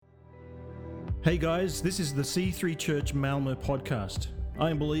Hey guys, this is the C3 Church Malmo podcast.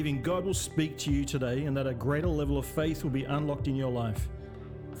 I am believing God will speak to you today and that a greater level of faith will be unlocked in your life.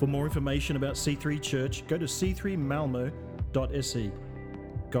 For more information about C3 Church, go to c3malmo.se.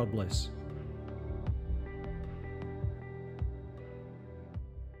 God bless.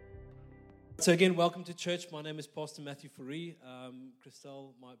 So again, welcome to church. My name is Pastor Matthew Fourie.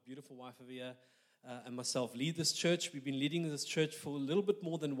 Christelle, my beautiful wife over here, and myself lead this church. We've been leading this church for a little bit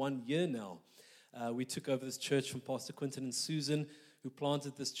more than 1 year now. We took over this church from Pastor Quinton and Susan, who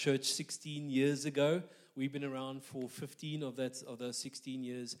planted this church 16 years ago. We've been around for 15 of those 16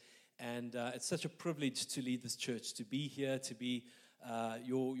 years, and it's such a privilege to lead this church, to be here, to be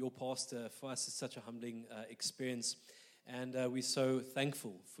your pastor. For us, it's such a humbling experience, and we're so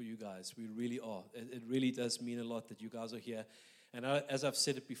thankful for you guys. We really are. It really does mean a lot that you guys are here. And as I've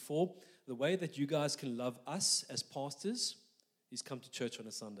said it before, the way that you guys can love us as pastors is come to church on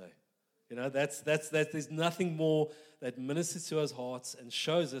a Sunday. You know, that's there's nothing more that ministers to our hearts and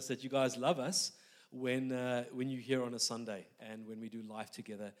shows us that you guys love us when you're here on a Sunday and when we do life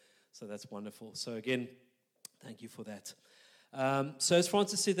together. So that's wonderful. So again, thank you for that. So as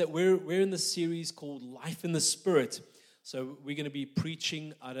Francis said, that we're in this series called Life in the Spirit. So we're going to be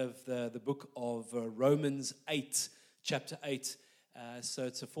preaching out of the book of Romans 8, chapter 8. So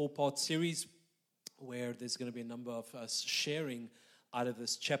it's a 4-part series where there's going to be a number of us sharing out of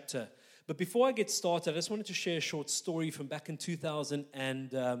this chapter. But before I get started, I just wanted to share a short story from back in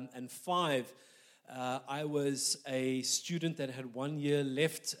 2005. I was a student that had 1 year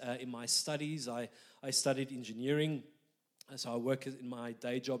left in my studies. I studied engineering, so I work in my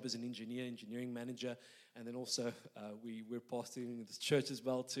day job as an engineering manager, and then also we're pastoring this church as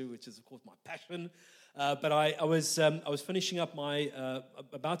well too, which is of course my passion. But I was finishing up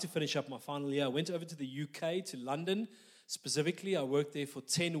about to finish up my final year. I went over to the UK, to London. Specifically, I worked there for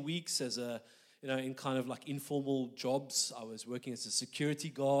 10 weeks as in kind of like informal jobs. I was working as a security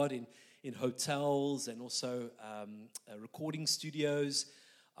guard in hotels and also recording studios.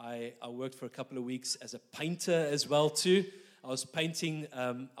 I worked for a couple of weeks as a painter as well too. I was painting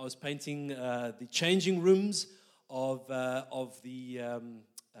the changing rooms of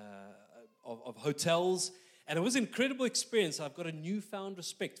hotels. And it was an incredible experience. I've got a newfound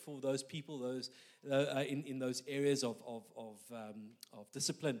respect for those people, in those areas of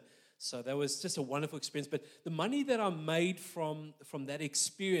discipline. So that was just a wonderful experience. But the money that I made from that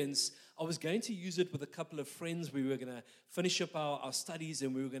experience, I was going to use it with a couple of friends. We were going to finish up our studies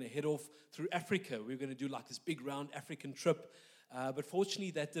and we were going to head off through Africa. We were going to do like this big round African trip. But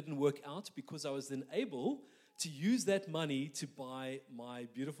fortunately, that didn't work out because I was then able to use that money to buy my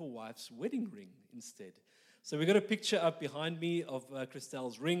beautiful wife's wedding ring instead. So we got a picture up behind me of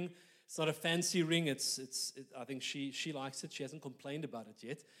Christelle's ring. It's not a fancy ring. I think she likes it. She hasn't complained about it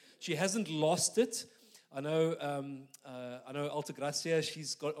yet. She hasn't lost it. I know Altagracia,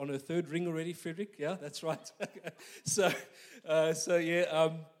 she's got on her third ring already, Frederick. Yeah, that's right. So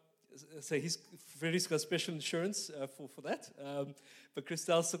Frederick's got special insurance for that. But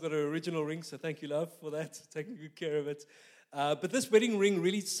Christelle's still got her original ring, so thank you, love, for that, taking good care of it. But this wedding ring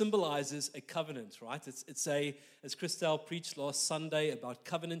really symbolizes a covenant, right? It's as Christelle preached last Sunday about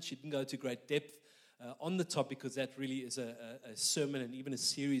covenant. She didn't go to great depth on the topic because that really is a sermon and even a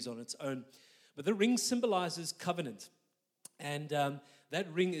series on its own. But the ring symbolizes covenant. And that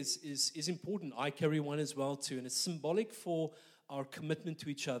ring is important. I carry one as well too. And it's symbolic for our commitment to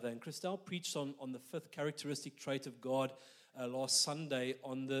each other. And Christelle preached on the 5th characteristic trait of God last Sunday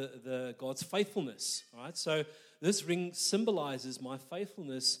on the God's faithfulness, right? So this ring symbolizes my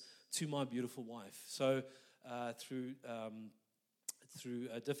faithfulness to my beautiful wife. So through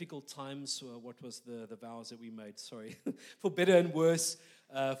difficult times, what was the vows that we made? Sorry, for better and worse,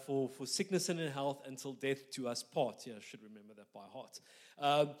 for sickness and in health, until death to us part. Yeah, I should remember that by heart.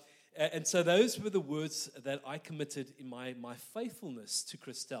 And so those were the words that I committed in my faithfulness to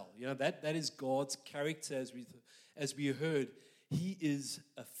Christelle. You know, that is God's character, as we heard. He is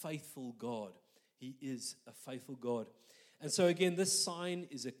a faithful God. He is a faithful God. And so again, this sign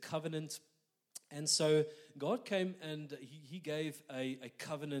is a covenant. And so God came and he gave a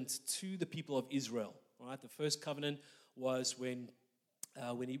covenant to the people of Israel. Right? The first covenant was when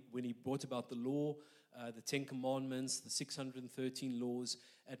he brought about the law, the 10 Commandments, the 613 laws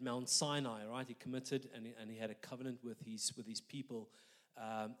at Mount Sinai. Right? He committed and he had a covenant with his people.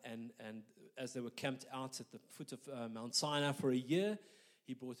 And as they were camped out at the foot of Mount Sinai for a year,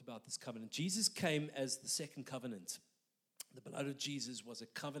 he brought about this covenant. Jesus came as the second covenant. The blood of Jesus was a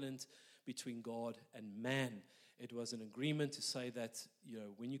covenant between God and man. It was an agreement to say that,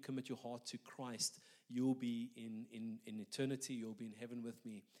 when you commit your heart to Christ, you'll be in eternity, you'll be in heaven with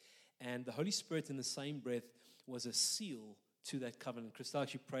me. And the Holy Spirit in the same breath was a seal to that covenant. Christelle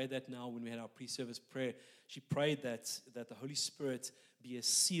actually prayed that now when we had our pre-service prayer. She prayed that the Holy Spirit be a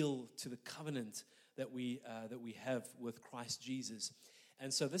seal to the covenant that we have with Christ Jesus.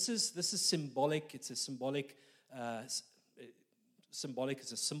 And so this is symbolic. It's a symbolic. Symbolic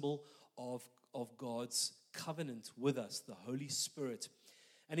is a symbol of God's covenant with us, the Holy Spirit.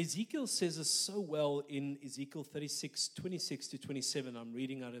 And Ezekiel says this so well in Ezekiel 36, 26 to 27. I'm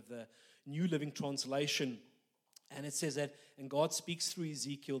reading out of the New Living Translation. And it says that, and God speaks through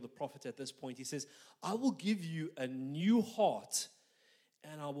Ezekiel, the prophet, at this point. He says, I will give you a new heart,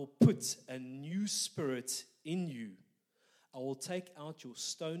 and I will put a new spirit in you. I will take out your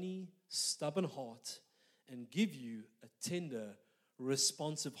stony, stubborn heart and give you a tender,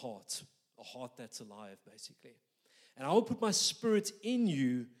 responsive heart, a heart that's alive, basically. And I will put my spirit in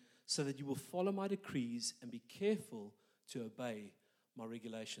you so that you will follow my decrees and be careful to obey my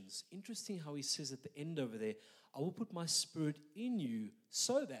regulations. Interesting how he says at the end over there, I will put my spirit in you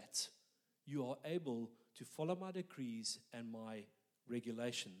so that you are able to follow my decrees and my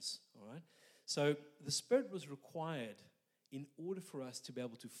regulations. All right? So the Spirit was required in order for us to be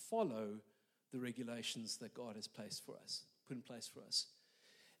able to follow the regulations that God has placed for us, put in place for us.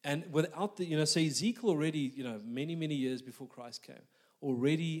 And without so Ezekiel already, many, many years before Christ came,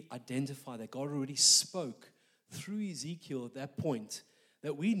 already identified that God already spoke through Ezekiel at that point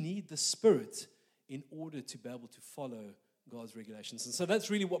that we need the Spirit in order to be able to follow God's regulations. And so that's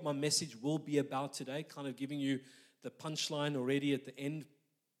really what my message will be about today, kind of giving you the punchline already at the end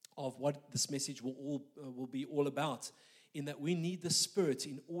of what this message will be all about, in that we need the Spirit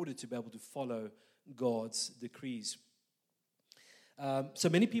in order to be able to follow God's decrees. So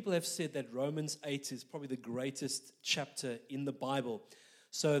many people have said that Romans 8 is probably the greatest chapter in the Bible.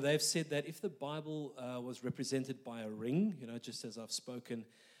 So they've said that if the Bible was represented by a ring, just as I've spoken,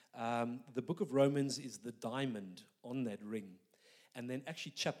 the book of Romans is the diamond on that ring. And then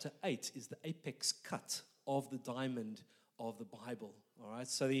actually chapter 8 is the apex cut of the diamond of the Bible. All right.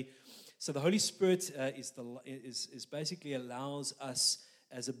 So the Holy Spirit is basically allows us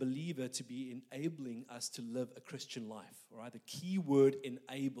as a believer to be enabling us to live a Christian life. All right. The key word,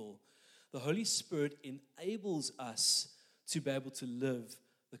 enable. The Holy Spirit enables us to be able to live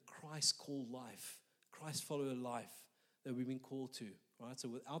the Christ called life, Christ follower life that we've been called to. Right? So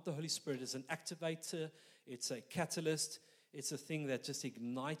without the Holy Spirit, it's an activator, it's a catalyst, it's a thing that just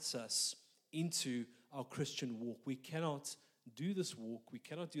ignites us into our Christian walk. We cannot do this walk, we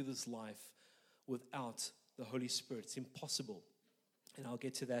cannot do this life without the Holy Spirit. It's impossible. And I'll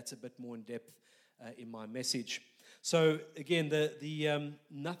get to that a bit more in depth in my message. So again, the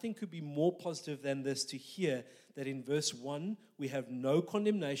nothing could be more positive than this, to hear that in verse 1 we have no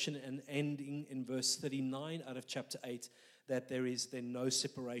condemnation, and ending in verse 39 out of chapter 8 that there is then no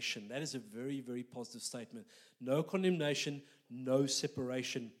separation. That is a very, very positive statement. No condemnation, no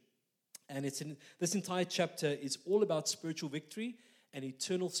separation. And this entire chapter is all about spiritual victory and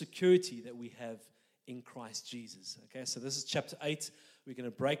eternal security that we have in Christ Jesus. Okay, so this is chapter 8. We're going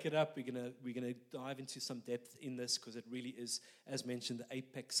to break it up. We're going to dive into some depth in this, because it really is, as mentioned, the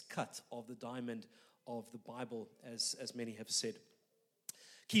apex cut of the diamond of the Bible, as many have said.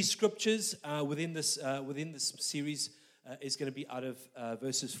 Key scriptures within this series is going to be out of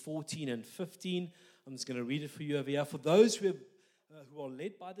verses 14 and 15. I'm just going to read it for you over here. For those who are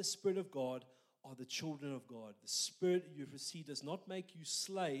led by the Spirit of God are the children of God. The Spirit you've received does not make you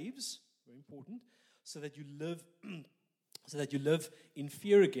slaves, very important, so that you live in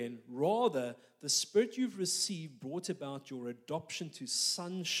fear again. Rather, the Spirit you've received brought about your adoption to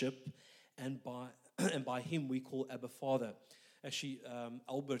sonship, and by Him we call Abba Father. Actually,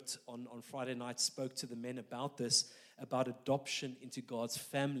 Albert on Friday night spoke to the men about this, about adoption into God's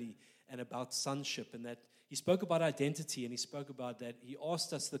family and about sonship, and that he spoke about identity, and he spoke about that. He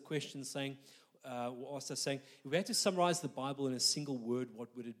asked us the question saying, if we had to summarize the Bible in a single word, what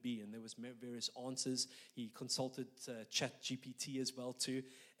would it be? And there was various answers. He consulted ChatGPT as well too,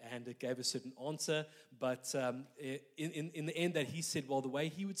 and it gave a certain answer. But in the end, that he said, well, the way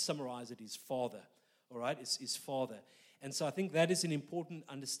he would summarize it is Father. All right, is Father. And so I think that is an important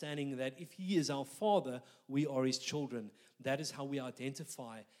understanding, that if He is our Father, we are His children. That is how we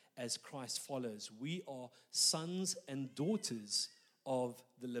identify as Christ followers. We are sons and daughters of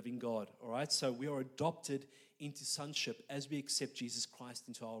the living God. All right, so we are adopted into sonship as we accept Jesus Christ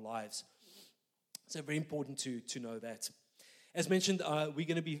into our lives. So very important to know that. As mentioned, we're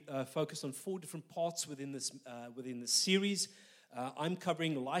going to be focused on 4 different parts within this series. I'm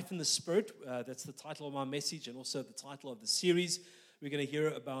covering Life in the Spirit. That's the title of my message, and also the title of the series. We're going to hear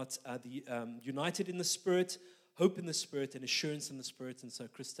about the United in the Spirit, hope in the Spirit and assurance in the Spirit. And so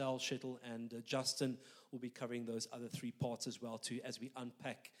Christelle, Shettle, and Justin will be covering those other three parts as well too, as we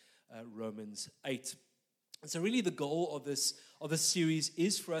unpack Romans 8. And so really the goal of this series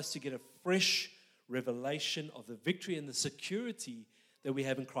is for us to get a fresh revelation of the victory and the security that we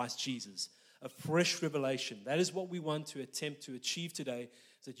have in Christ Jesus. A fresh revelation. That is what we want to attempt to achieve today,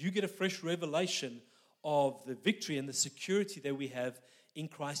 so that you get a fresh revelation of the victory and the security that we have in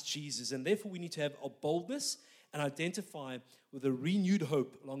Christ Jesus. And therefore we need to have a boldness and identify with a renewed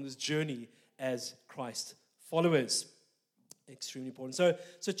hope along this journey as Christ followers. Extremely important.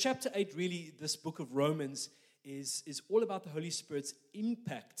 So chapter 8, really, this book of Romans is all about the Holy Spirit's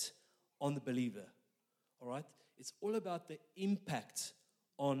impact on the believer. All right? It's all about the impact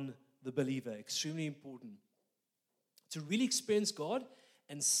on the believer. Extremely important. To really experience God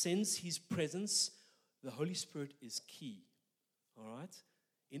and sense His presence, the Holy Spirit is key. All right?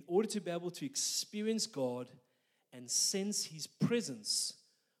 In order to be able to experience God and sense His presence,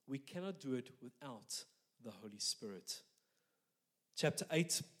 we cannot do it without the Holy Spirit. Chapter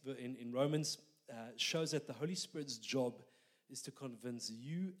 8 in Romans shows that the Holy Spirit's job is to convince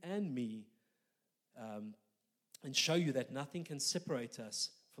you and me and show you that nothing can separate us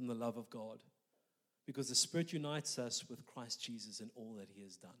from the love of God, because the Spirit unites us with Christ Jesus and all that He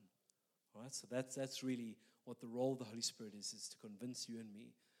has done. All right, so that's really what the role of the Holy Spirit is to convince you and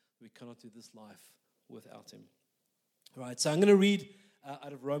me that we cannot do this life without Him. All right, so I'm going to read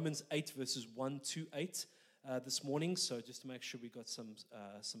out of Romans 8, verses 1 to 8 this morning. So just to make sure we got some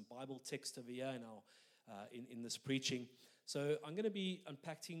Bible text over here in this preaching. So I'm going to be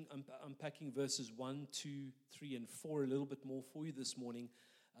unpacking verses 1, 2, 3, and 4 a little bit more for you this morning.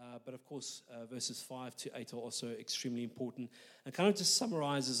 But of course, verses 5 to 8 are also extremely important, and kind of just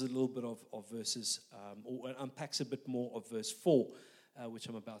summarizes a little bit of verses, or unpacks a bit more of verse 4, which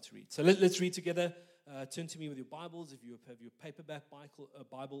I'm about to read. So let's read together. Turn to me with your Bibles. If you have your paperback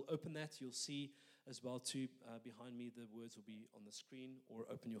Bible, open that. You'll see as well too, behind me, the words will be on the screen, or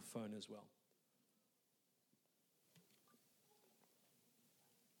open your phone as well.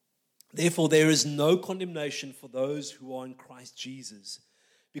 Therefore, there is no condemnation for those who are in Christ Jesus,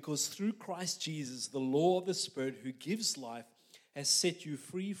 because through Christ Jesus, the law of the Spirit who gives life has set you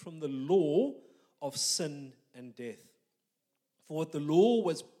free from the law of sin and death. For what the law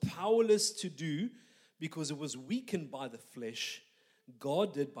was powerless to do, because it was weakened by the flesh,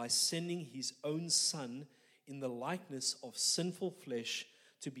 God did by sending His own Son in the likeness of sinful flesh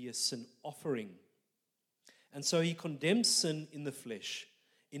to be a sin offering. And so He condemned sin in the flesh,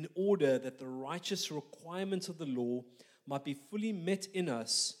 in order that the righteous requirements of the law might be fully met in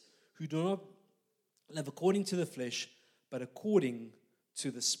us, who do not live according to the flesh, but according to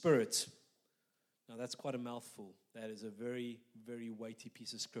the Spirit. Now that's quite a mouthful. That is a very, very weighty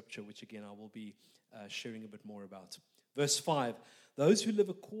piece of scripture, which again I will be sharing a bit more about. Verse 5, those who live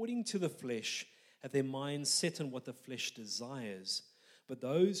according to the flesh have their minds set on what the flesh desires, but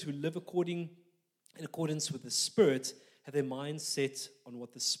those who live in accordance with the Spirit have their minds set on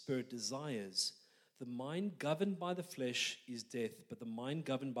what the Spirit desires. The mind governed by the flesh is death, but the mind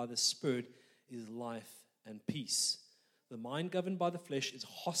governed by the Spirit is life and peace. The mind governed by the flesh is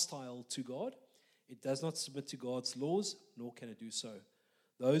hostile to God. It does not submit to God's laws, nor can it do so.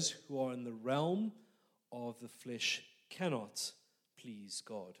 Those who are in the realm of the flesh cannot please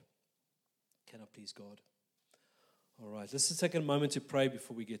God. Cannot please God. All right, let's just take a moment to pray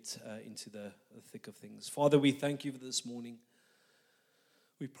before we get into the thick of things. Father, we thank you for this morning.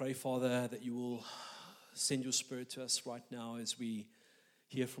 We pray, Father, that you will send your Spirit to us right now as we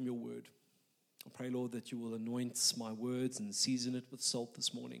hear from your word. I pray, Lord, that you will anoint my words and season it with salt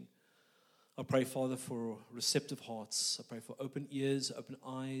this morning. I pray, Father, for receptive hearts. I pray for open ears, open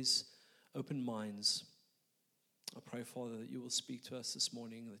eyes, open minds. I pray, Father, that you will speak to us this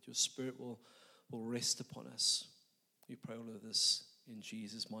morning, that your Spirit will rest upon us. We pray all of this in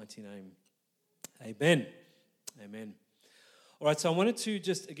Jesus' mighty name. Amen. Amen. All right, so I wanted to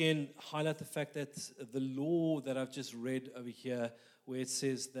just again highlight the fact that the law that I've just read over here, where it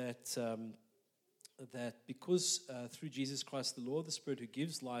says that because through Jesus Christ, the law of the Spirit who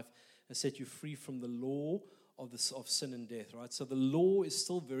gives life has set you free from the law of sin and death, right? So the law is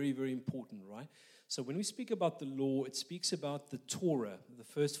still very, very important, right? So when we speak about the law, it speaks about the Torah, the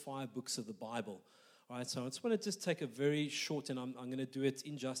first 5 books of the Bible. All right, so I just want to just take a very short, and I'm going to do it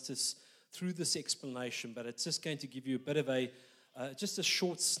in justice through this explanation, but it's just going to give you a bit of just a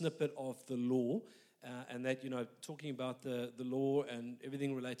short snippet of the law, and that, talking about the law and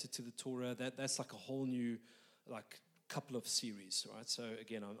everything related to the Torah, that's like a whole new, couple of series, right? So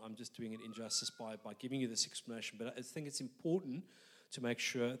again, I'm just doing it in justice by giving you this explanation, but I think it's important to make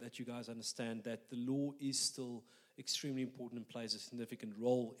sure that you guys understand that the law is still extremely important and plays a significant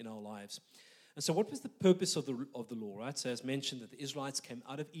role in our lives. And so what was the purpose of the law, right? So as mentioned, that the Israelites came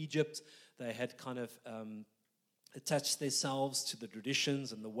out of Egypt. They had kind of attached themselves to the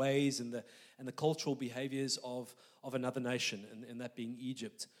traditions and the ways and the cultural behaviors of another nation, and that being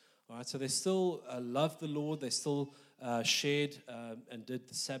Egypt. All right, so they still loved the Lord. They still shared and did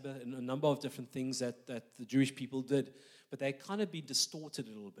the Sabbath and a number of different things that the Jewish people did. But they had kind of been distorted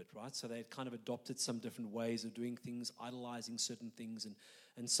a little bit, right? So they had kind of adopted some different ways of doing things, idolizing certain things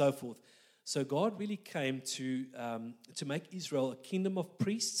and so forth. So God really came to make Israel a kingdom of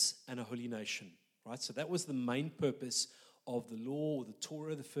priests and a holy nation, right? So that was the main purpose of the law, or the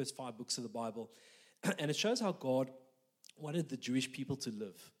Torah, the first 5 books of the Bible. And it shows how God wanted the Jewish people to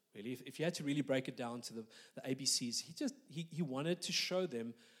live, really. If you had to really break it down to the ABCs, he wanted to show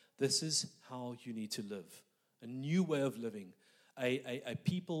them this is how you need to live, a new way of living, a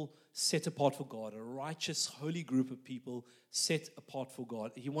people set apart for God, a righteous, holy group of people set apart for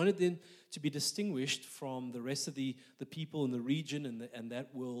God. He wanted them to be distinguished from the rest of the people in the region and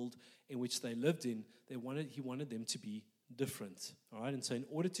that world in which they lived in. He wanted them to be different, all right? And so in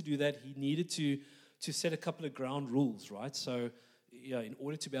order to do that, he needed to set a couple of ground rules, right? So in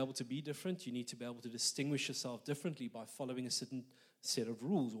order to be able to be different, you need to be able to distinguish yourself differently by following a certain set of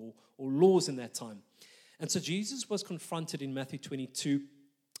rules or laws in that time. And so Jesus was confronted in Matthew 22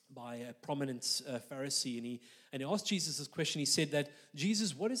 by a prominent Pharisee, and he asked Jesus this question. He said that,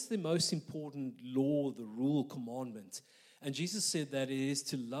 Jesus, what is the most important law, the rule, commandment? And Jesus said that it is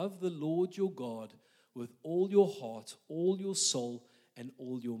to love the Lord your God with all your heart, all your soul, and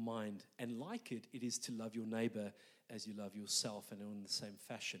all your mind. And like it is to love your neighbor as you love yourself, and in the same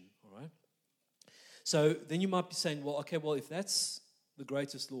fashion, all right? So then you might be saying, well, if that's the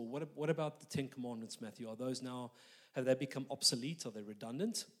greatest law, what about the 10 Commandments, Matthew? Are those now, have they become obsolete? Are they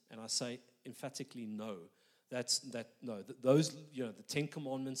redundant? And I say emphatically no. Those, the 10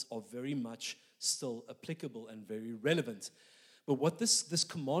 Commandments are very much still applicable and very relevant. But what this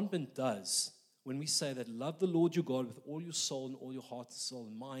commandment does, when we say that love the Lord your God with all your soul and all your heart, soul,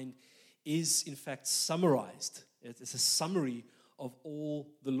 and mind, is in fact summarized. It's a summary of all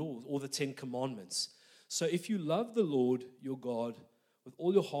the laws, all the 10 Commandments. So if you love the Lord your God with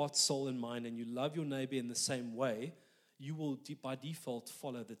all your heart, soul, and mind, and you love your neighbor in the same way, you will by default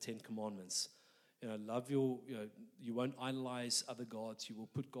follow the 10 Commandments. You won't idolize other gods. You will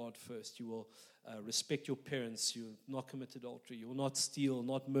put God first. You will respect your parents. You will not commit adultery. You will not steal,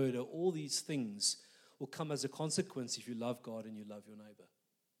 not murder. All these things will come as a consequence if you love God and you love your neighbor,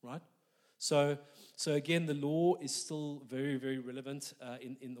 right? So again, the law is still very, very relevant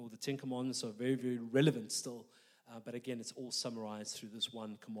or the 10 Commandments are very, very relevant still. But again, it's all summarized through this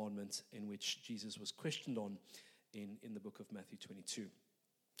one commandment in which Jesus was questioned on in the book of Matthew 22.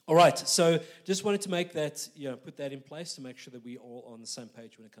 All right, so just wanted to make that, put that in place to make sure that we are all on the same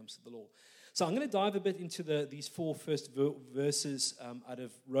page when it comes to the law. So I'm going to dive a bit into these 4 first verses out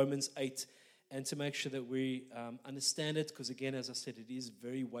of Romans 8, and to make sure that we understand it, because again, as I said, it is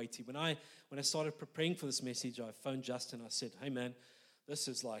very weighty. When I started preparing for this message, I phoned Justin. I said, "Hey man, this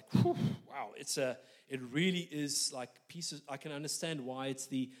is like, wow! It really is like pieces. I can understand why it's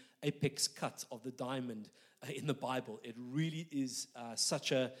the apex cut of the diamond in the Bible. It really is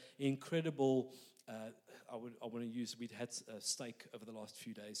such an incredible. We'd had a steak over the last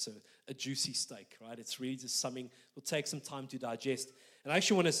few days, so a juicy steak, right? It's really just something. Will take some time to digest. And I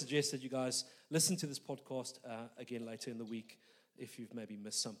actually want to suggest that you guys listen to this podcast again later in the week if you've maybe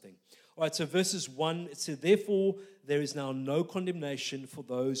missed something. All right, so verses 1, it says, "Therefore there is now no condemnation for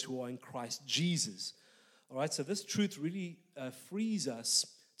those who are in Christ Jesus." All right, so this truth really frees us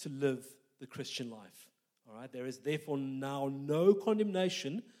to live the Christian life. All right, there is therefore now no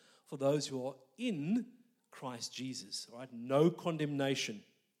condemnation for those who are in Christ Jesus. All right, no condemnation.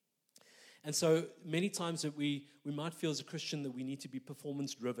 And so many times that we might feel as a Christian that we need to be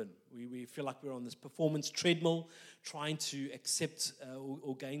performance driven. We feel like we're on this performance treadmill trying to accept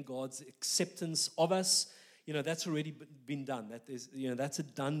or gain God's acceptance of us. That's already been done. That's a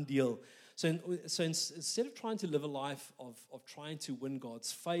done deal. So instead of trying to live a life of trying to win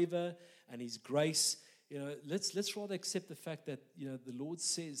God's favor and His grace, let's rather accept the fact that the Lord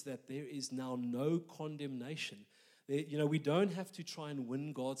says that there is now no condemnation. We don't have to try and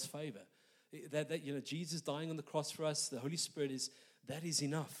win God's favor. That Jesus dying on the cross for us, the Holy Spirit is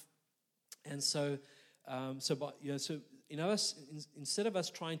enough. And so instead of us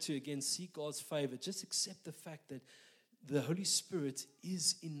trying to again seek God's favor, just accept the fact that the Holy Spirit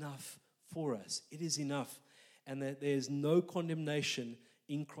is enough for us. It is enough, and that there is no condemnation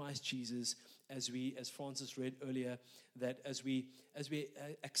in Christ Jesus as Francis read earlier, that as we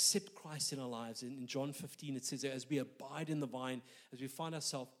accept Christ in our lives, in John 15 it says that as we abide in the vine, as we find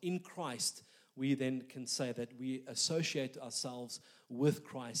ourselves in Christ, we then can say that we associate ourselves with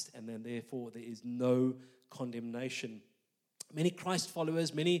Christ, and then therefore there is no condemnation. Many Christ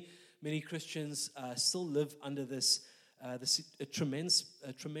followers, many Christians still live under this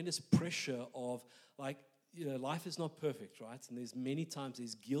tremendous pressure of, like, life is not perfect, right? And there's many times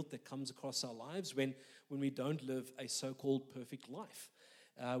there's guilt that comes across our lives when we don't live a so-called perfect life.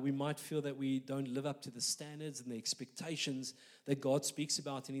 We might feel that we don't live up to the standards and the expectations that God speaks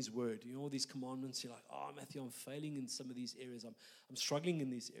about in His Word. All these commandments, you're like, oh, Matthew, I'm failing in some of these areas. I'm struggling in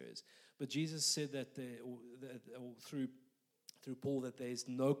these areas. But Jesus said that through Paul, that there's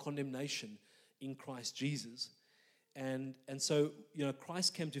no condemnation in Christ Jesus. And so,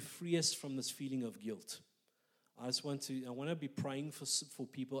 Christ came to free us from this feeling of guilt. I want to be praying for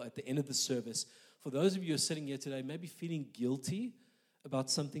people at the end of the service. For those of you who are sitting here today, maybe feeling guilty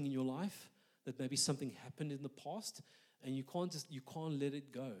about something in your life, that maybe something happened in the past, and you can't let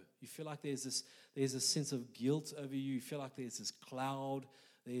it go. You feel like there's a sense of guilt over you. You feel like there's this cloud,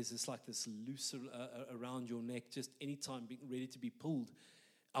 there's this loose around your neck, just anytime being ready to be pulled.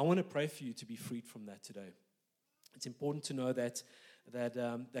 I want to pray for you to be freed from that today. It's important to know that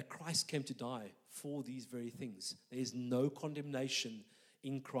Christ came to die for these very things. There is no condemnation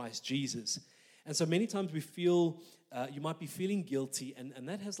in Christ Jesus. And so many times we feel, you might be feeling guilty, and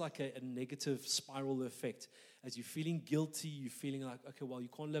that has like a negative spiral effect. As you're feeling guilty, you're feeling like, okay, well, you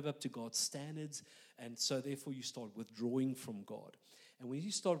can't live up to God's standards, and so therefore you start withdrawing from God. And when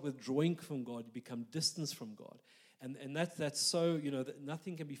you start withdrawing from God, you become distant from God. And that's so, that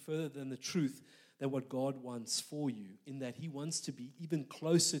nothing can be further than the truth than what God wants for you, in that He wants to be even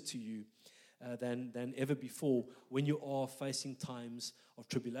closer to you than ever before when you are facing times of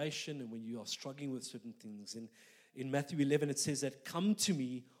tribulation and when you are struggling with certain things. In Matthew 11, it says that, come to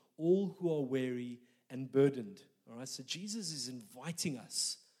me, all who are weary and burdened. All right, so Jesus is inviting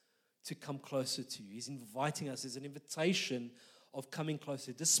us to come closer to you. He's inviting us. There's an invitation of coming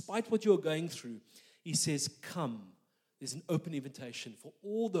closer. Despite what you're going through, He says, come. There's an open invitation for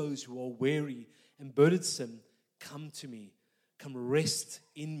all those who are weary and burdensome. Come to me. Come rest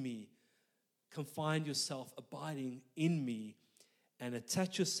in me. Come find yourself abiding in me and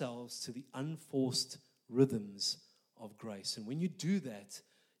attach yourselves to the unforced rhythms of grace. And when you do that,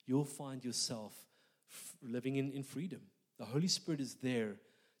 you'll find yourself living in freedom. The Holy Spirit is there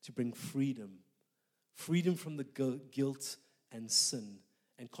to bring freedom. Freedom from the guilt and sin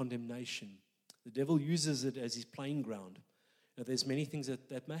and condemnation. The devil uses it as his playing ground. There's many things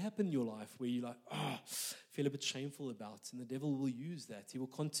that may happen in your life where you're like, feel a bit shameful about. And the devil will use that. He will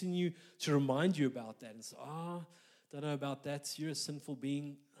continue to remind you about that. And say, don't know about that. You're a sinful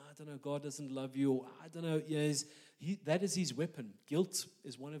being. I don't know. God doesn't love you. Or I don't know. Yeah, that is his weapon. Guilt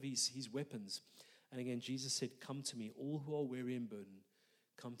is one of his weapons. And again, Jesus said, come to me, all who are weary and burdened.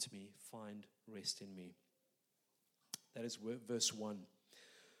 Come to me, find rest in me. That is verse 1.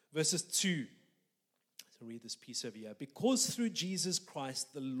 Verses 2. To read this piece over here. Because through Jesus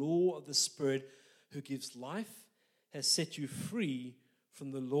Christ, the law of the Spirit who gives life has set you free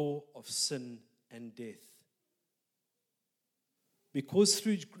from the law of sin and death. Because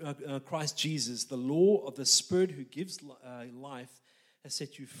through Christ Jesus, the law of the Spirit who gives life has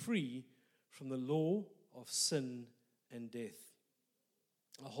set you free from the law of sin and death.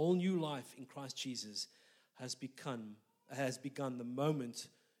 A whole new life in Christ Jesus has begun the moment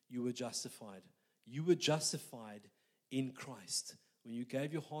you were justified. You were justified in Christ. When you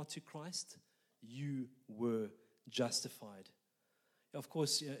gave your heart to Christ, you were justified. Of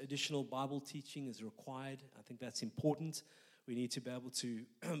course, additional Bible teaching is required. I think that's important. We need to be able to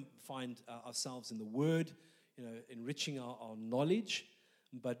find ourselves in the Word, enriching our knowledge.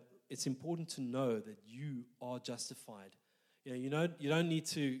 But it's important to know that you are justified. You don't need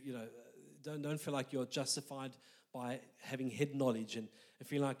to, don't feel like you're justified by having head knowledge and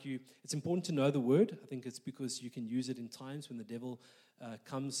feel like it's important to know the Word. I think it's because you can use it in times when the devil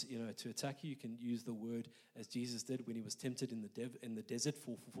comes, to attack you. You can use the Word as Jesus did when he was tempted in the desert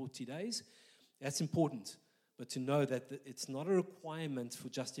for 40 days. That's important. But to know that it's not a requirement for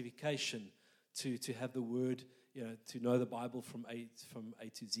justification to have the Word, to know the Bible from A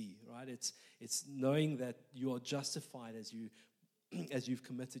to Z, right? It's knowing that you are justified as you've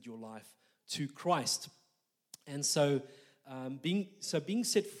committed your life to Christ. And so being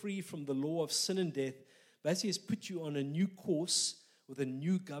set free from the law of sin and death basically has put you on a new course with a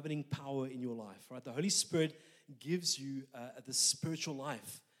new governing power in your life, right? The Holy Spirit gives you the spiritual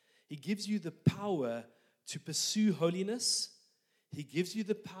life. He gives you the power to pursue holiness. He gives you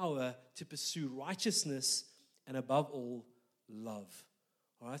the power to pursue righteousness and above all, love.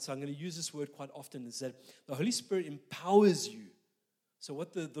 All right, so I'm going to use this word quite often, is that the Holy Spirit empowers you. So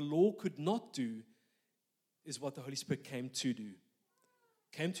what the law could not do is what the Holy Spirit came to do.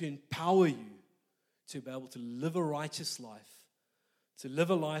 Came to empower you to be able to live a righteous life, to live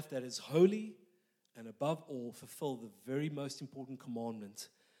a life that is holy, and above all, fulfill the very most important commandment,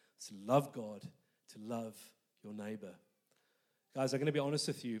 to love God, to love your neighbor. Guys, I'm going to be honest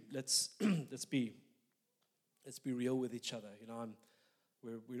with you. Let's be real with each other. You know,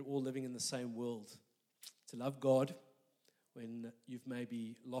 we're all living in the same world. To love God when you've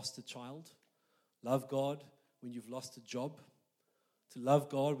maybe lost a child. Love God when you've lost a job. To love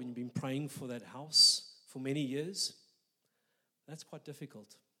God when you've been praying for that house for many years. That's quite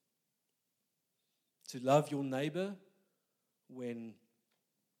difficult. To love your neighbor when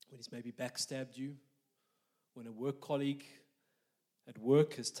he's maybe backstabbed you. When a work colleague at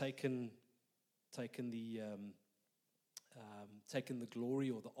work has taken the glory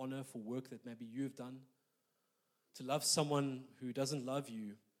or the honor for work that maybe you have done. To love someone who doesn't love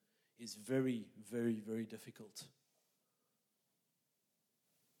you is very, very, very difficult.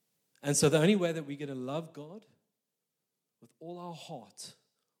 And so the only way that we're going to love God with all our heart,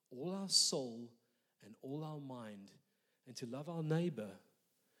 all our soul, and all our mind, and to love our neighbor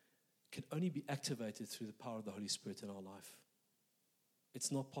can only be activated through the power of the Holy Spirit in our life.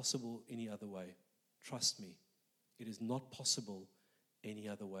 It's not possible any other way. Trust me. It is not possible any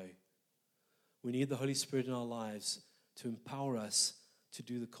other way. We need the Holy Spirit in our lives to empower us to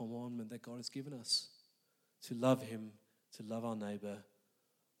do the commandment that God has given us. To love Him, to love our neighbor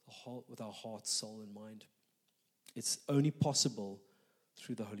with our heart, soul, and mind. It's only possible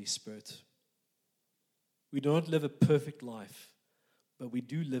through the Holy Spirit. We do not live a perfect life, but we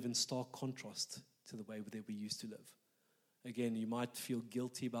do live in stark contrast to the way that we used to live. Again, you might feel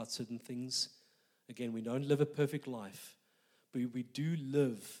guilty about certain things. Again, we don't live a perfect life, but we do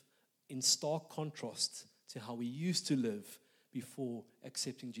live in stark contrast to how we used to live before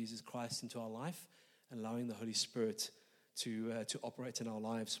accepting Jesus Christ into our life and allowing the Holy Spirit to operate in our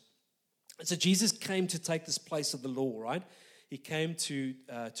lives. And so Jesus came to take this place of the law, right? He came to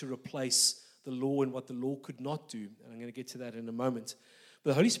replace the law and what the law could not do. And I'm going to get to that in a moment.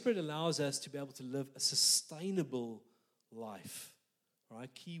 But the Holy Spirit allows us to be able to live a sustainable life.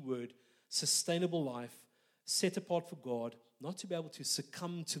 Right? Key word, sustainable life, set apart for God, not to be able to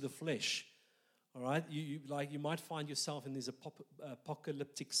succumb to the flesh. All right? You might find yourself in these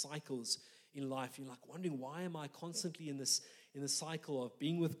apocalyptic cycles in life. You're like wondering, why am I constantly in the cycle of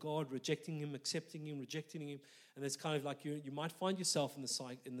being with God, rejecting Him, accepting Him, rejecting Him? And it's kind of like you might find yourself in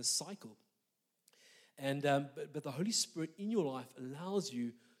this cycle. And but the Holy Spirit in your life allows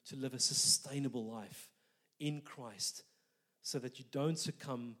you to live a sustainable life in Christ, so that you don't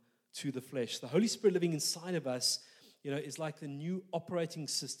succumb to the flesh. The Holy Spirit living inside of us, is like the new operating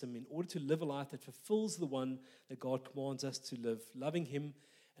system in order to live a life that fulfills the one that God commands us to live, loving Him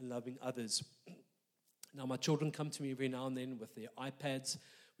and loving others. Now, my children come to me every now and then with their iPads.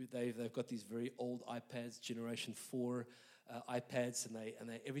 They've got these very old iPads, Generation 4 iPads, and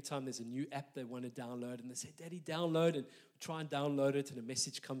they every time there's a new app they want to download, and they say, "Daddy, download," and we try and download it, and a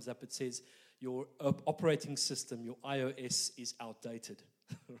message comes up. It says, "Your operating system, your iOS, is outdated."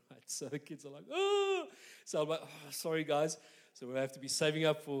 Right? So the kids are like, "Oh!" So I'm like, "Sorry, guys." So we have to be saving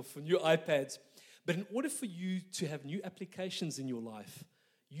up for new iPads. But in order for you to have new applications in your life,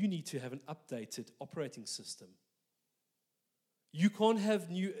 you need to have an updated operating system. You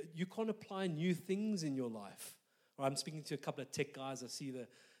can't apply new things in your life. Or I'm speaking to a couple of tech guys. I see the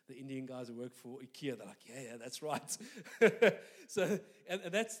Indian guys who work for IKEA. They're like, yeah, that's right. So,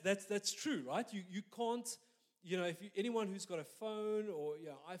 and that's true, right? You can't, if anyone who's got a phone or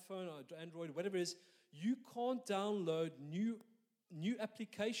iPhone or Android, whatever it is, you can't download new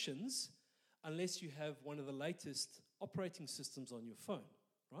applications unless you have one of the latest operating systems on your phone,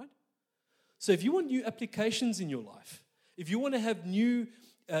 right? So if you want new applications in your life, if you want to have new,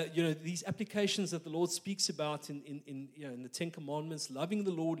 these applications that the Lord speaks about in the Ten Commandments, loving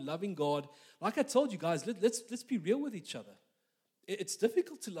the Lord, loving God, like I told you guys, let's be real with each other. It's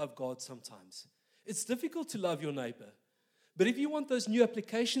difficult to love God sometimes. It's difficult to love your neighbor. But if you want those new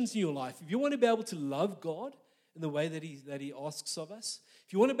applications in your life, if you want to be able to love God in the way that He asks of us,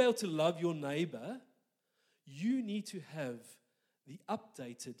 if you want to be able to love your neighbor, you need to have the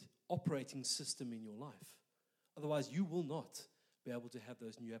updated operating system in your life. Otherwise, you will not be able to have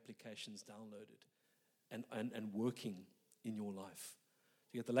those new applications downloaded and working in your life.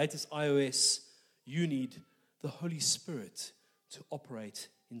 To get the latest iOS, you need the Holy Spirit to operate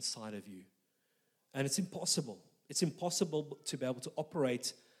inside of you. And it's impossible. It's impossible to be able to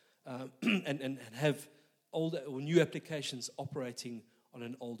operate and have old or new applications operating on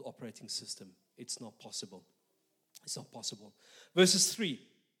an old operating system. It's not possible. It's not possible. Verses 3.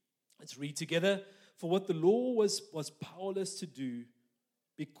 Let's read together. For what the law was powerless to do,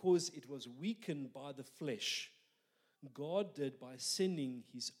 because it was weakened by the flesh, God did by sending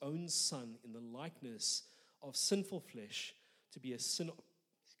his own Son in the likeness of sinful flesh to be a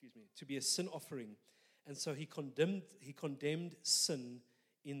sin offering. And so he condemned sin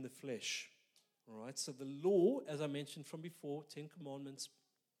in the flesh. All right. So the law, as I mentioned from before, 10 Commandments,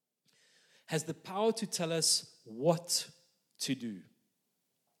 has the power to tell us what to do.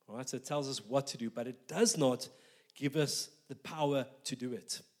 All right. So it tells us what to do, but it does not give us the power to do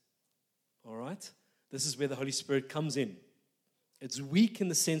it. All right. This is where the Holy Spirit comes in. It's weak in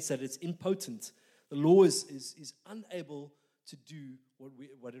the sense that it's impotent. The law is unable to do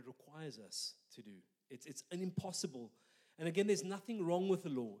what it requires us to do. It's impossible. And again, there's nothing wrong with the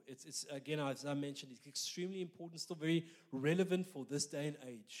law. It's again, as I mentioned, it's extremely important, still very relevant for this day and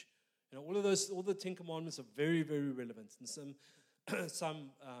age. You know, all the 10 Commandments are very, very relevant. And some,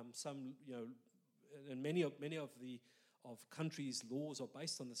 you know, and many of the countries' laws are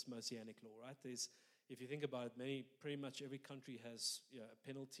based on this Mosaic law, right? If you think about it, pretty much every country has, you know, a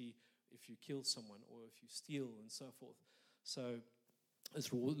penalty if you kill someone or if you steal and so forth. So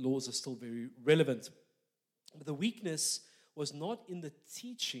those laws are still very relevant. But the weakness was not in the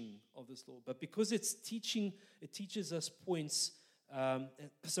teaching of this law, but because its teaching points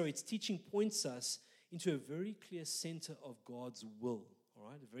us into a very clear center of God's will. All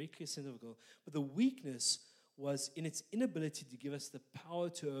right, a very clear center of God. But the weakness was in its inability to give us the power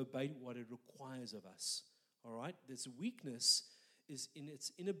to obey what it requires of us. All right, this weakness is in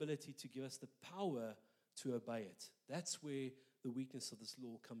its inability to give us the power to obey it. That's where the weakness of this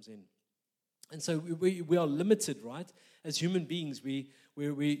law comes in. And so we are limited, right? As human beings,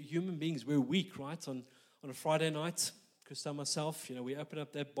 we're weak, right? On a Friday night, Krista and myself, you know, we open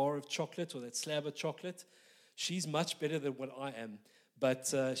up that bar of chocolate or that slab of chocolate. She's much better than what I am,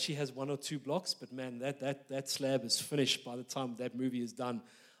 but she has 1 or 2 blocks. But man, that slab is finished by the time that movie is done.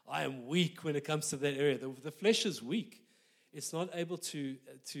 I am weak when it comes to that area. The flesh is weak. It's not able to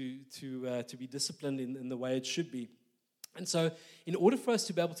be disciplined in the way it should be. And so in order for us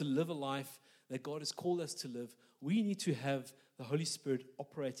to be able to live a life that God has called us to live, we need to have the Holy Spirit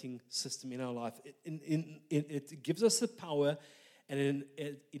operating system in our life. It gives us the power, and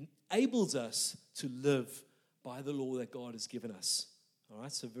it enables us to live by the law that God has given us. All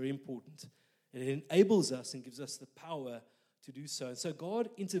right, so very important. And it enables us and gives us the power to do so. And so God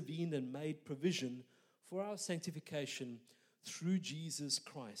intervened and made provision for our sanctification through Jesus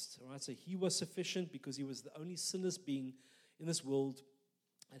Christ. All right, so he was sufficient because he was the only sinless being in this world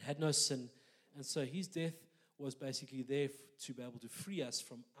and had no sin. And so his death was basically there to be able to free us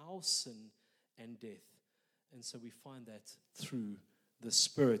from our sin and death. And so we find that through the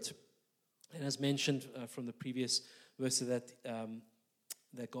Spirit. And as mentioned from the previous verse, that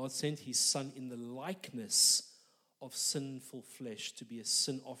God sent his Son in the likeness of sinful flesh to be a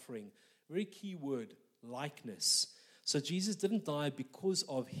sin offering. Very key word, likeness. So Jesus didn't die because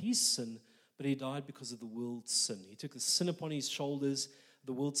of his sin, but he died because of the world's sin. He took the sin upon his shoulders,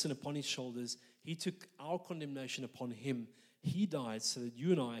 the world's sin upon his shoulders. He took our condemnation upon him. He died so that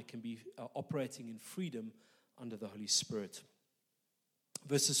you and I can be operating in freedom under the Holy Spirit.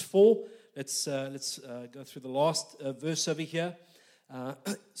 Verses 4, let's go through the last verse over here.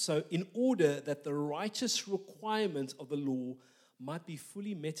 So in order that the righteous requirement of the law might be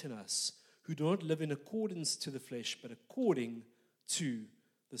fully met in us, who do not live in accordance to the flesh, but according to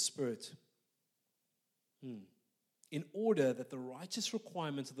the Spirit. In order that the righteous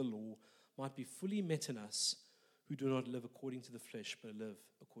requirement of the law might be fully met in us, who do not live according to the flesh, but live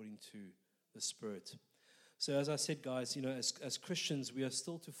according to the Spirit. So as I said, guys, you know, as Christians, we are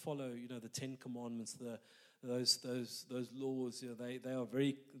still to follow, you know, the 10 Commandments, those laws. You know,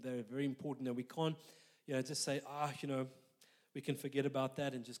 they're very important, and we can't, you know, just say, you know, we can forget about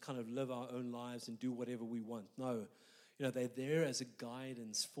that and just kind of live our own lives and do whatever we want. No, you know, they're there as a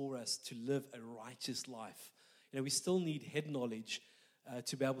guidance for us to live a righteous life. You know, we still need head knowledge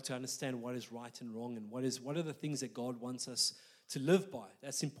to be able to understand what is right and wrong, and what are the things that God wants us to live by.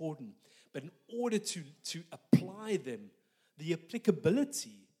 That's important. But in order to apply them, the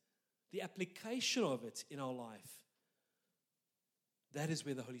applicability, the application of it in our life, that is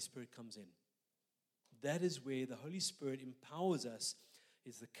where the Holy Spirit comes in. That is where the Holy Spirit empowers us,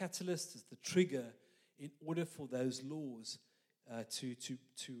 is the catalyst, is the trigger, in order for those laws to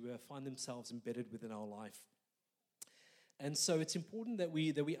find themselves embedded within our life. And so it's important that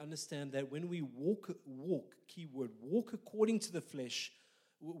we understand that when we walk, keyword, walk according to the flesh,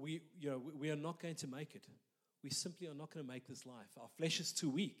 we are not going to make it. We simply are not going to make this life. Our flesh is too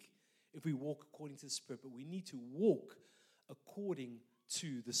weak if we walk according to the Spirit, but we need to walk according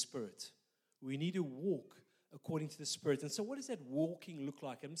to the Spirit. We need to walk according to the Spirit. And so what does that walking look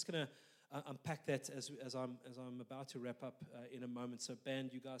like? I'm just going to unpack that as I'm about to wrap up in a moment. So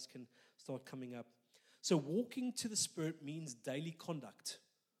band, you guys can start coming up. So walking to the Spirit means daily conduct.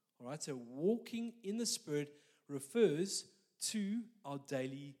 All right, so walking in the Spirit refers to our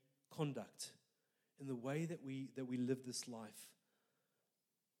daily conduct in the way that we live this life.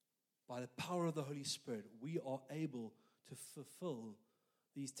 By the power of the Holy Spirit, we are able to fulfill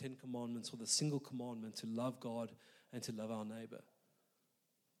these 10 commandments, or the single commandment to love God and to love our neighbor.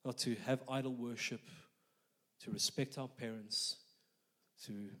 Not to have idol worship, to respect our parents,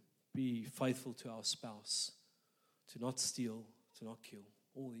 to be faithful to our spouse, to not steal, to not kill,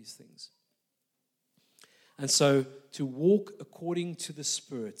 all these things. And so to walk according to the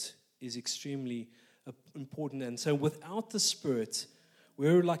Spirit is extremely important. And so without the Spirit,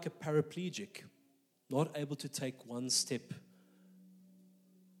 we're like a paraplegic, not able to take one step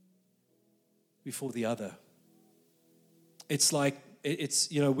before the other. It's like,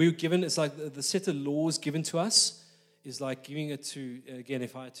 we're given, it's like the set of laws given to us is like giving it to, again,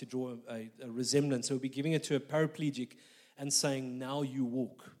 if I had to draw a resemblance, it would be giving it to a paraplegic and saying, now you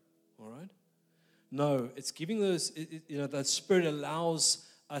walk, all right? No, it's giving those, the Spirit allows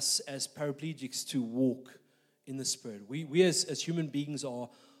us as paraplegics to walk in the Spirit. We as human beings are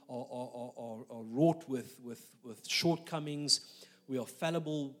wrought with shortcomings. We are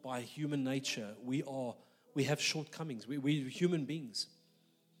fallible by human nature. We have shortcomings. We're human beings.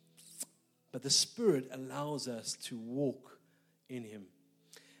 But the Spirit allows us to walk in Him.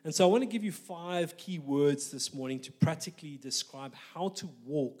 And so I want to give you 5 key words this morning to practically describe how to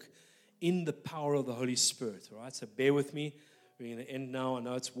walk in the power of the Holy Spirit. All right, so bear with me. We're going to end now. I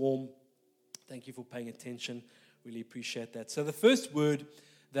know it's warm. Thank you for paying attention. Really appreciate that. So the first word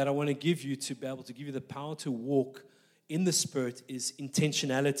that I want to give you to be able to give you the power to walk in the Spirit is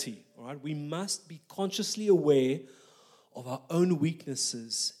intentionality. All right, we must be consciously aware of our own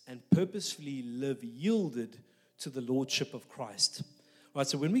weaknesses and purposefully live yielded to the Lordship of Christ. All right,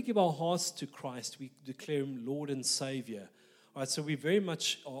 so when we give our hearts to Christ, we declare Him Lord and Savior. All right, so we very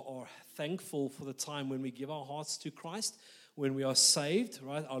much are thankful for the time when we give our hearts to Christ, when we are saved,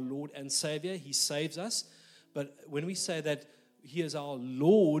 right, our Lord and Savior. He saves us. But when we say that He is our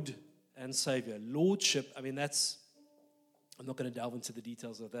Lord and Savior, Lordship, I mean, I'm not going to delve into the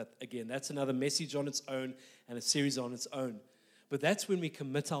details of that again. That's another message on its own and a series on its own. But that's when we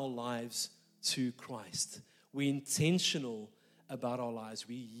commit our lives to Christ. We're intentional about our lives.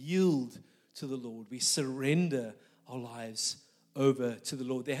 We yield to the Lord. We surrender our lives over to the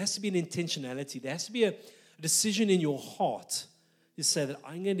Lord. There has to be an intentionality. There has to be a decision in your heart to say that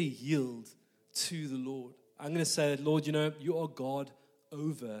I'm going to yield to the Lord. I'm going to say that, Lord, you are God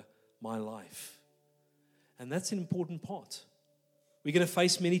over my life. And that's an important part. We're going to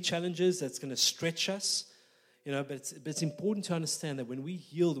face many challenges that's going to stretch us, but it's important to understand that when we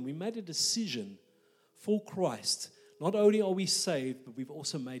yield and we made a decision for Christ, not only are we saved, but we've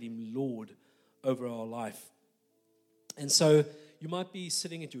also made Him Lord over our life. And so you might be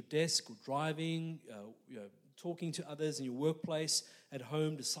sitting at your desk or driving, talking to others in your workplace, at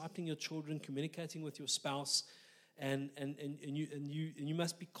home, discipling your children, communicating with your spouse, and you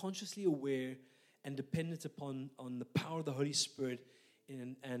must be consciously aware and dependent upon the power of the Holy Spirit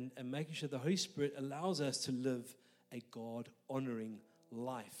and making sure the Holy Spirit allows us to live a God-honoring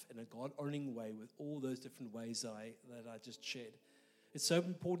life in a God-honoring way with all those different ways that I just shared. It's so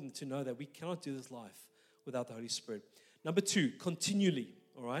important to know that we cannot do this life without the Holy Spirit. Number 2, continually,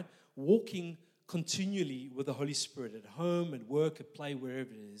 all right? Walking continually with the Holy Spirit at home, at work, at play, wherever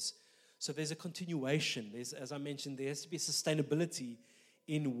it is. So there's a continuation. As I mentioned, there has to be a sustainability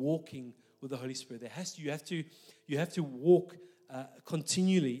in walking with the Holy Spirit. You have to walk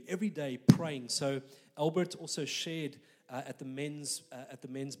continually every day praying. So Albert also shared at the men's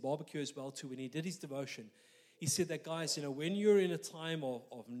barbecue as well too, when he did his devotion. He said that, guys, when you're in a time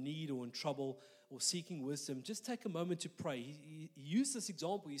of need or in trouble or seeking wisdom, just take a moment to pray. He used this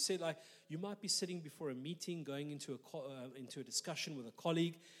example. He said, like, you might be sitting before a meeting, going into a discussion with a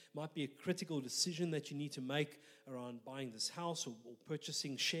colleague. It might be a critical decision that you need to make around buying this house or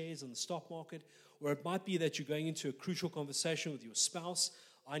purchasing shares on the stock market. Or it might be that you're going into a crucial conversation with your spouse.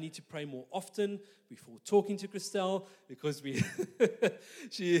 I need to pray more often before talking to Christelle because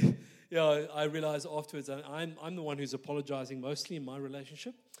I realize afterwards I'm the one who's apologizing mostly in my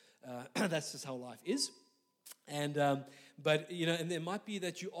relationship. That's just how life is. But, and there might be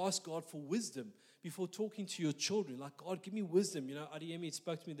that you ask God for wisdom before talking to your children. Like, God, give me wisdom. Adiemi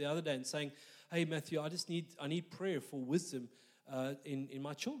spoke to me the other day and saying, hey, Matthew, I need prayer for wisdom in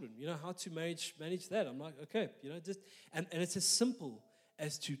my children. How to manage that. I'm like, okay, and it's as simple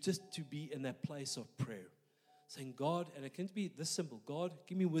as to be in that place of prayer. Saying, God, and it can be this simple. God,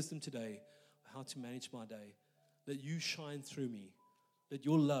 give me wisdom today how to manage my day. Let you shine through me. Let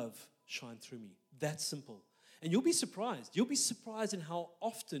your love shine through me. That's simple. And you'll be surprised. You'll be surprised in how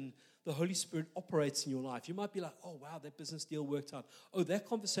often the Holy Spirit operates in your life. You might be like, oh, wow, that business deal worked out. Oh, that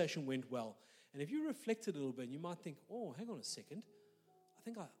conversation went well. And if you reflect a little bit, you might think, oh, hang on a second. I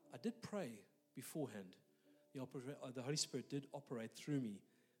think I did pray beforehand. The Holy Spirit did operate through me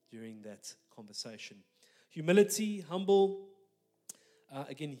during that conversation. Humility, humble,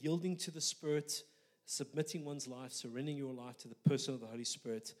 again, yielding to the Spirit, submitting one's life, surrendering your life to the person of the Holy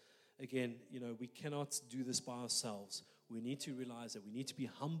Spirit. Again, we cannot do this by ourselves. We need to realize that we need to be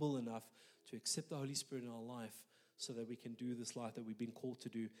humble enough to accept the Holy Spirit in our life so that we can do this life that we've been called to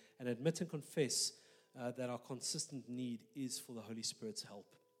do, and admit and confess that our consistent need is for the Holy Spirit's help.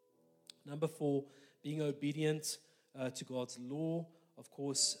 Number 4, being obedient to God's law. Of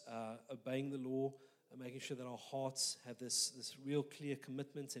course, obeying the law, making sure that our hearts have this real clear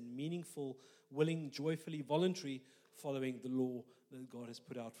commitment and meaningful, willing, joyfully, voluntary following the law that God has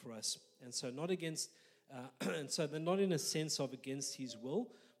put out for us. And so not against, and so they're not in a sense of against His will,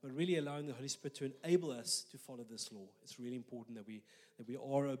 but really allowing the Holy Spirit to enable us to follow this law. It's really important that we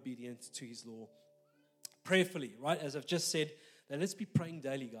are obedient to His law. Prayerfully, right? As I've just said, that let's be praying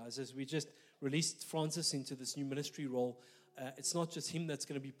daily, guys. As we just released Francis into this new ministry role, it's not just him that's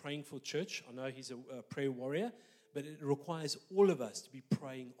going to be praying for church. I know he's a prayer warrior, but it requires all of us to be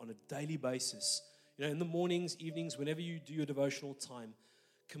praying on a daily basis. In the mornings, evenings, whenever you do your devotional time,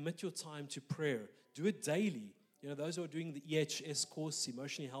 commit your time to prayer. Do it daily. Those who are doing the EHS course,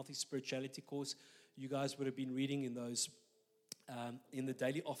 Emotionally Healthy Spirituality course, you guys would have been reading in those, in the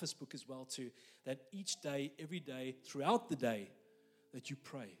daily office book as well too, that each day, every day, throughout the day, that you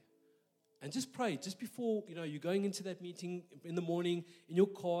pray. And just pray, just before, you're going into that meeting in the morning, in your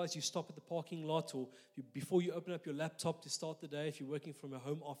car as you stop at the parking lot, or before you open up your laptop to start the day, if you're working from a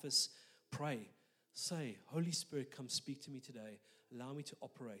home office, pray. Say, Holy Spirit, come speak to me today. Allow me to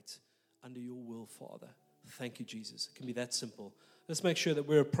operate under your will, Father. Thank you, Jesus. It can be that simple. Let's make sure that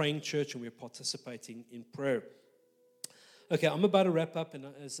we're a praying church and we're participating in prayer. Okay, I'm about to wrap up, and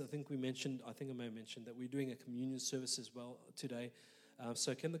as I think I may have mentioned that we're doing a communion service as well today.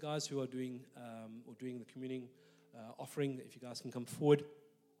 So can the guys who are doing the communion offering, if you guys can come forward.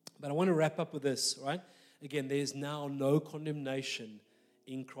 But I want to wrap up with this, right? Again, there's now no condemnation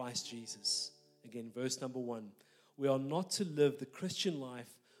in Christ Jesus. Again, verse number 1. We are not to live the Christian life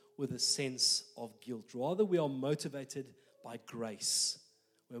with a sense of guilt. Rather, we are motivated by grace.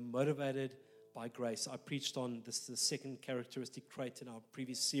 We're motivated by grace. I preached on the second characteristic trait in our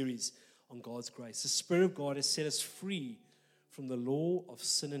previous series on God's grace. The Spirit of God has set us free from the law of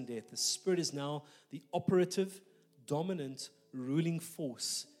sin and death. The Spirit is now the operative, dominant, ruling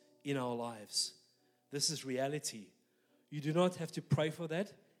force in our lives. This is reality. You do not have to pray for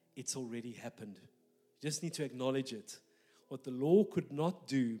that. It's already happened. You just need to acknowledge it. What the law could not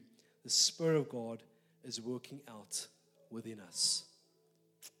do, the Spirit of God is working out within us.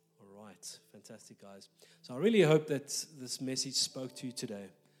 All right. Fantastic, guys. So I really hope that this message spoke to you today.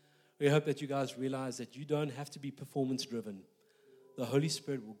 We hope that you guys realize that you don't have to be performance-driven. The Holy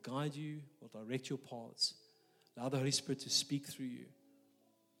Spirit will guide you, will direct your paths. Allow the Holy Spirit to speak through you.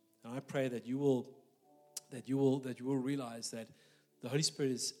 And I pray that you will realize that the Holy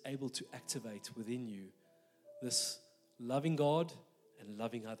Spirit is able to activate within you this loving God and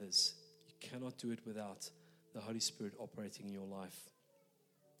loving others. You cannot do it without the Holy Spirit operating in your life.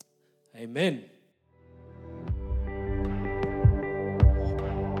 Amen.